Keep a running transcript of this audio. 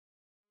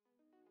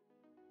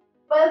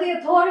Well, the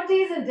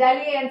authorities in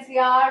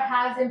Delhi-NCR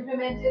has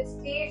implemented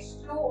stage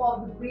 2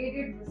 of the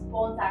Graded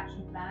Response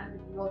Action Plan,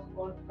 which is also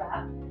called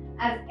GRAP,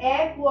 as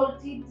air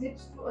quality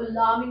dips to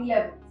alarming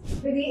levels.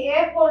 With the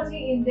air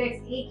quality index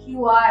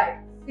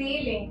AQI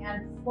failing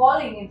and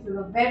falling into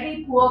a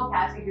very poor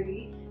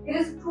category, it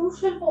is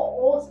crucial for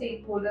all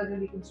stakeholders in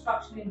the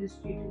construction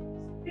industry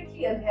to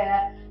strictly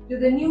adhere to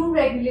the new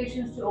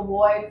regulations to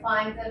avoid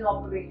fines and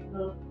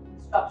operational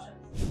disruptions.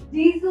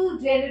 Diesel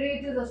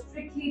generators are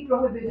strictly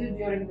prohibited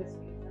during this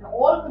phase, and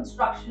all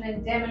construction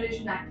and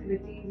demolition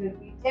activities will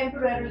be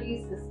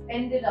temporarily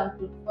suspended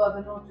until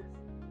further notice.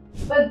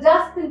 But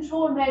dust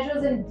control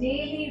measures and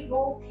daily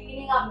road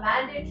cleaning are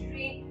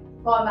mandatory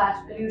to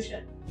combat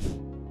pollution.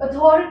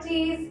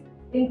 Authorities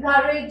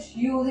encourage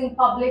using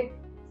public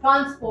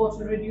transport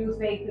to reduce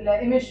vehicular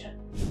emission.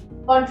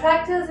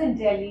 Contractors in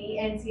Delhi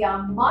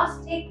NCR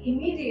must take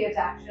immediate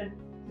action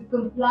to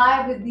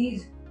comply with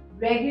these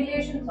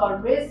regulations or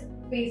risk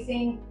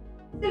facing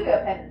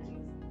severe penalties.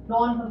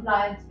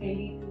 Non-compliance may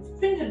lead to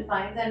stringent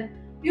fines and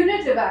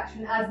punitive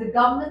action as the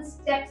government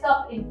steps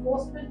up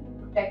enforcement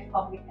to protect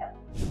public health.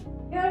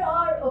 Here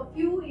are a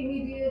few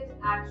immediate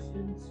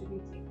actions to be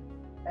taken.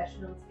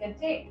 Professionals can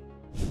take.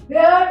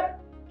 Wear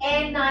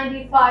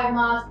N95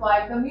 mask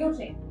while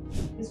commuting.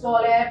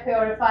 Install air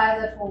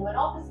purifiers at home and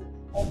offices.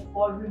 Opt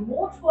for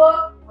remote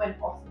work when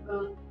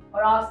possible,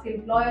 or ask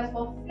employers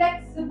for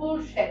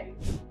flexible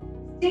schedules.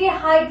 Stay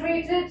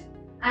hydrated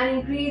and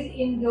increase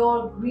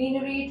indoor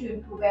greenery to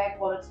improve air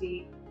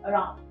quality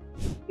around.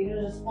 It is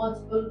the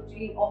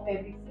responsibility of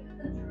every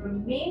citizen to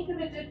remain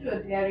committed to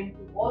adhering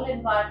to all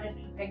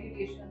environmental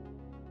regulations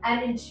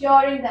and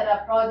ensuring that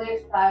our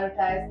projects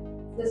prioritize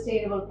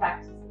sustainable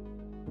practices.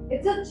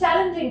 It's a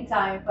challenging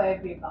time for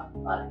everyone,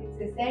 but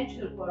it's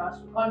essential for us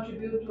to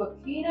contribute to a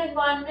cleaner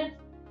environment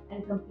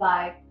and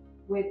comply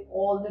with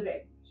all the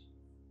regulations.